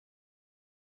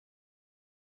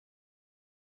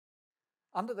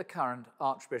Under the current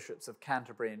Archbishops of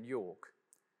Canterbury and York,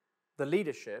 the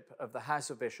leadership of the House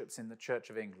of Bishops in the Church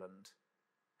of England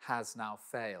has now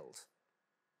failed.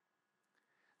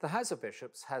 The House of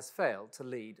Bishops has failed to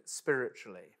lead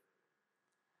spiritually.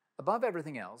 Above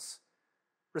everything else,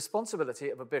 responsibility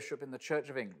of a bishop in the Church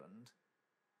of England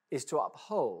is to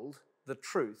uphold the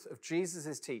truth of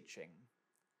Jesus' teaching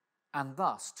and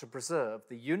thus to preserve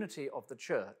the unity of the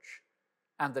Church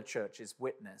and the Church's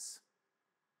witness.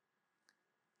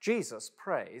 Jesus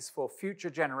prays for future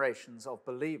generations of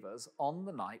believers on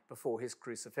the night before his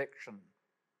crucifixion.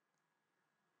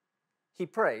 He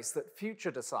prays that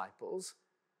future disciples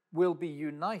will be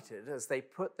united as they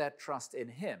put their trust in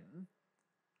him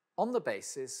on the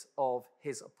basis of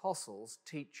his apostles'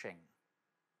 teaching.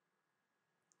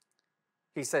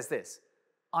 He says this,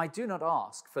 "I do not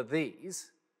ask for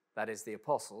these," that is the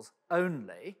apostles,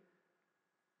 "only,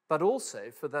 but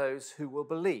also for those who will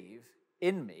believe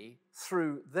in me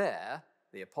through their,"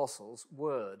 the apostles'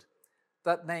 word,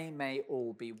 "that they may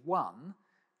all be one,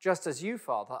 just as you,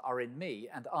 Father, are in me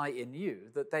and I in you,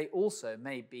 that they also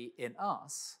may be in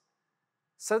us,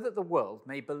 so that the world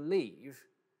may believe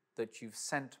that you've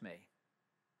sent me."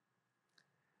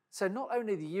 So not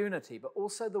only the unity, but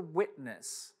also the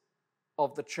witness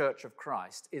of the Church of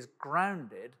Christ is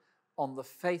grounded on the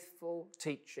faithful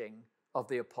teaching of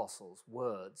the apostles'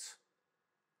 words.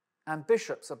 And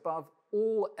bishops, above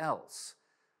all else,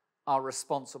 are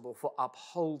responsible for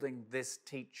upholding this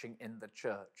teaching in the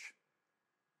Church.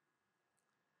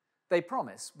 They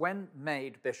promise, when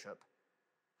made bishop,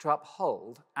 to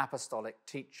uphold apostolic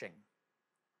teaching.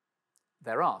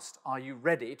 They're asked, "Are you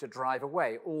ready to drive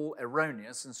away all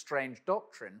erroneous and strange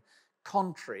doctrine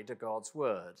contrary to God's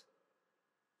word?"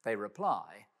 They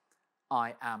reply,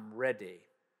 "I am ready."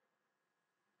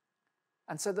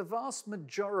 And so the vast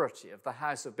majority of the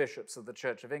House of Bishops of the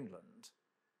Church of England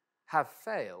have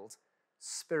failed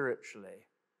spiritually.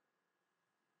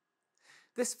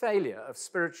 This failure of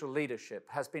spiritual leadership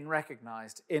has been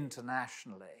recognized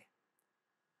internationally.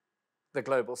 The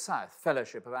Global South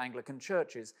Fellowship of Anglican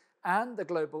Churches and the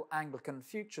Global Anglican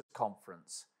Futures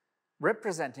Conference,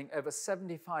 representing over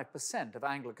 75% of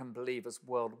Anglican believers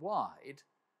worldwide,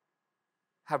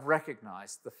 have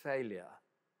recognized the failure.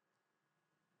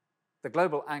 The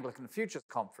Global Anglican Futures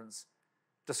Conference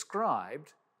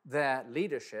described their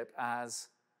leadership as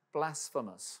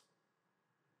blasphemous.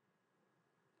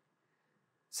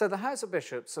 So the House of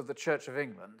Bishops of the Church of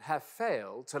England have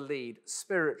failed to lead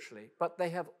spiritually, but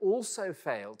they have also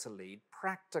failed to lead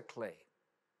practically.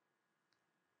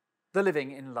 The Living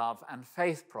in Love and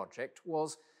Faith project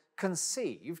was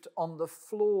conceived on the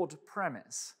flawed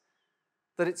premise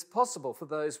that it's possible for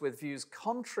those with views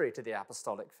contrary to the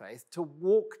apostolic faith to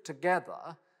walk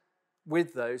together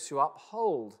with those who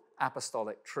uphold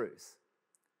apostolic truth.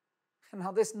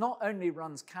 Now, this not only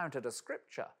runs counter to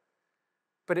Scripture,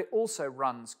 but it also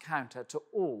runs counter to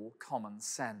all common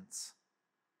sense.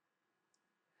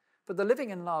 But the Living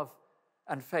in Love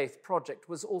and Faith project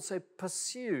was also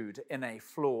pursued in a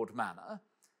flawed manner,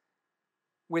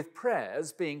 with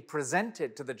prayers being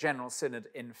presented to the General Synod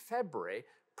in February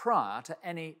prior to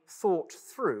any thought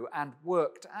through and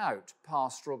worked out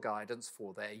pastoral guidance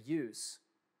for their use.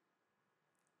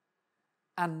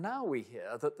 And now we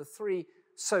hear that the three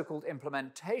so-called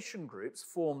implementation groups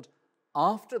formed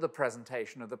after the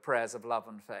presentation of the prayers of love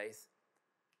and faith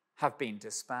have been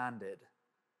disbanded.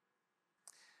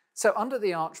 So under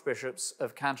the Archbishops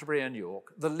of Canterbury and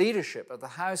York, the leadership of the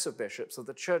House of Bishops of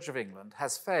the Church of England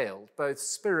has failed both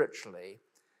spiritually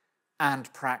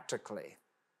and practically.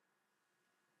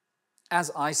 As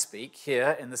I speak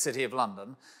here in the City of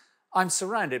London, I'm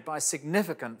surrounded by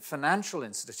significant financial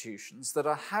institutions that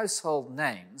are household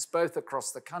names both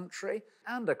across the country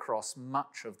and across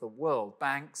much of the world.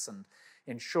 Banks and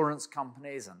insurance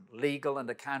companies and legal and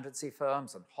accountancy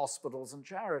firms and hospitals and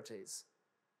charities.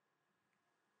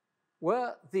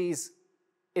 Were these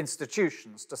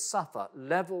institutions to suffer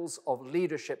levels of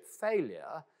leadership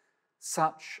failure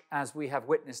such as we have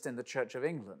witnessed in the Church of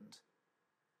England,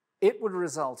 it would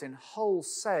result in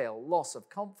wholesale loss of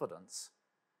confidence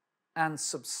and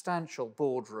substantial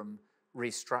boardroom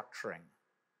restructuring.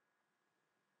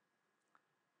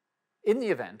 In the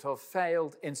event of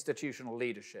failed institutional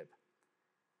leadership,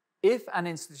 if an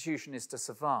institution is to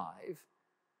survive,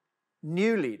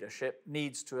 new leadership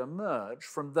needs to emerge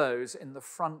from those in the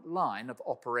front line of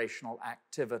operational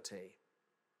activity.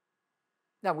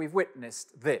 Now, we've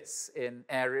witnessed this in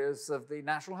areas of the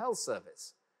National Health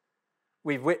Service.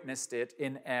 We've witnessed it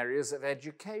in areas of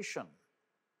education.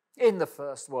 In the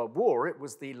First World War, it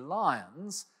was the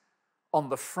lions on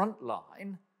the front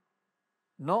line,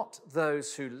 not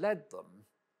those who led them,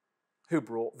 who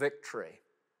brought victory.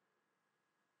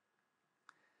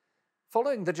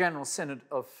 Following the General Synod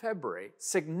of February,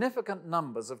 significant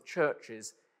numbers of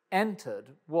churches entered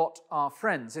what our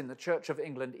friends in the Church of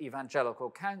England Evangelical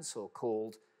Council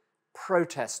called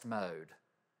protest mode.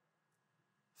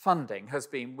 Funding has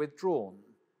been withdrawn.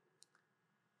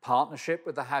 Partnership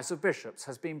with the House of Bishops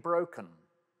has been broken.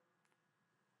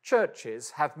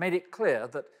 Churches have made it clear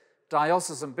that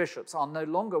diocesan bishops are no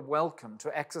longer welcome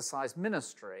to exercise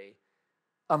ministry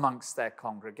amongst their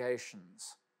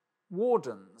congregations.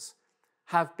 Wardens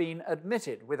have been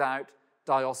admitted without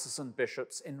diocesan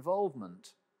bishops'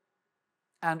 involvement,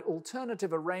 and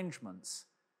alternative arrangements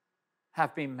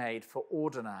have been made for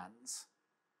ordinands.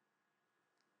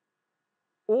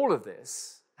 All of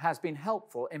this has been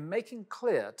helpful in making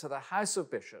clear to the House of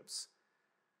Bishops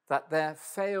that their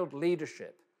failed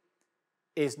leadership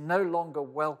is no longer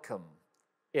welcome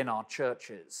in our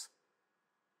churches.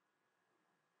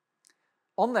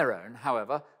 On their own,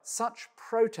 however, such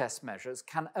protest measures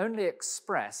can only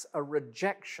express a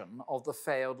rejection of the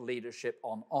failed leadership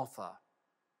on offer.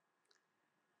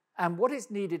 And what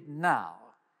is needed now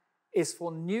is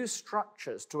for new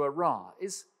structures to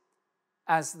arise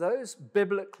as those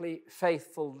biblically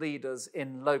faithful leaders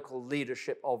in local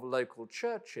leadership of local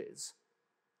churches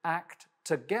act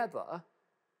together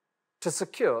to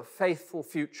secure faithful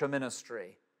future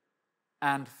ministry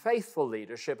and faithful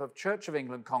leadership of Church of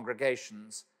England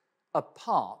congregations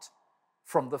apart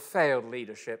from the failed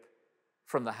leadership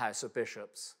from the House of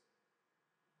Bishops.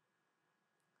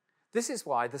 This is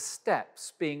why the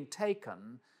steps being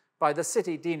taken by the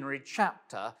City Deanery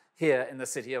chapter here in the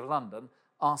City of London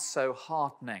are so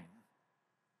heartening.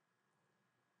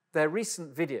 Their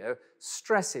recent video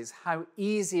stresses how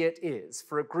easy it is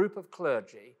for a group of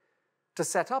clergy to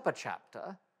set up a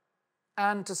chapter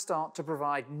and to start to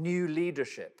provide new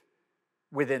leadership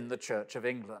within the Church of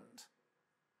England.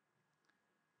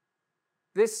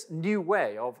 This new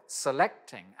way of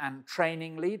selecting and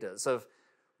training leaders, of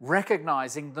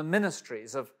recognizing the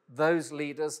ministries of those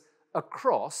leaders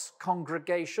across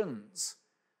congregations,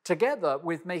 together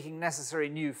with making necessary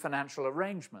new financial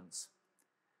arrangements,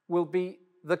 will be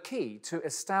the key to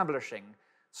establishing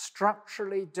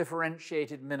structurally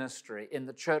differentiated ministry in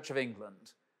the Church of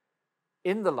England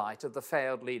in the light of the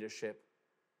failed leadership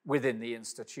within the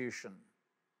institution.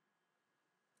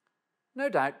 No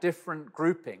doubt different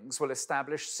groupings will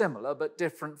establish similar but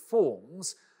different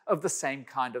forms of the same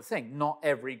kind of thing. Not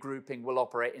every grouping will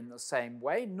operate in the same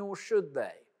way, nor should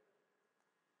they.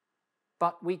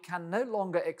 But we can no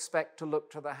longer expect to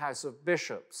look to the House of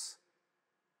Bishops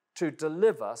to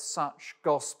deliver such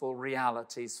gospel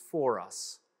realities for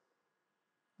us.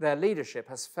 Their leadership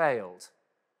has failed.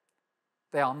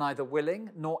 They are neither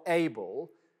willing nor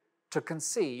able to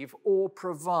conceive or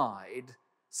provide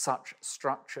such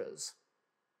structures.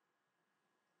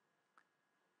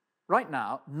 Right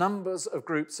now, numbers of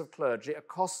groups of clergy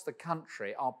across the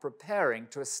country are preparing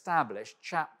to establish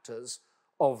chapters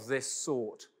of this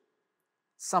sort,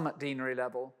 some at deanery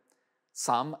level,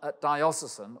 some at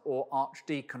diocesan or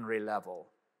archdeaconry level.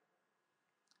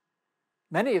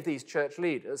 Many of these church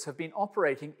leaders have been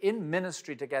operating in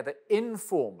ministry together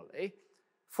informally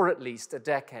for at least a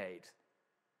decade.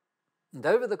 And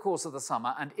over the course of the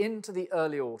summer and into the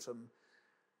early autumn,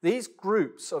 these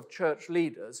groups of church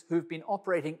leaders who've been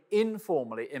operating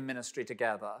informally in ministry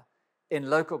together in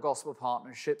local gospel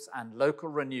partnerships and local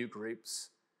renew groups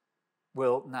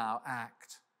will now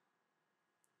act.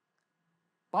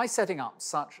 By setting up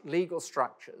such legal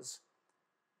structures,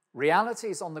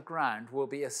 realities on the ground will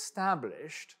be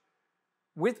established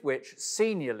with which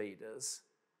senior leaders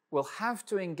will have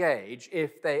to engage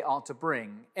if they are to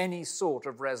bring any sort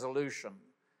of resolution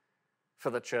for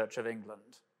the Church of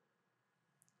England.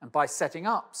 And by setting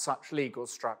up such legal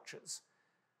structures,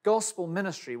 gospel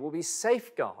ministry will be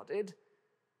safeguarded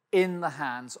in the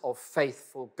hands of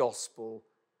faithful gospel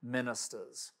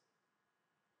ministers.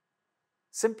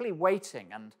 Simply waiting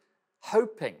and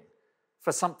hoping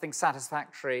for something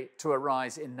satisfactory to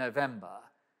arise in November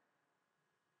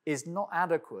is not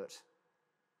adequate,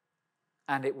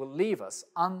 and it will leave us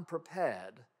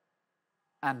unprepared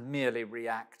and merely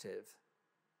reactive.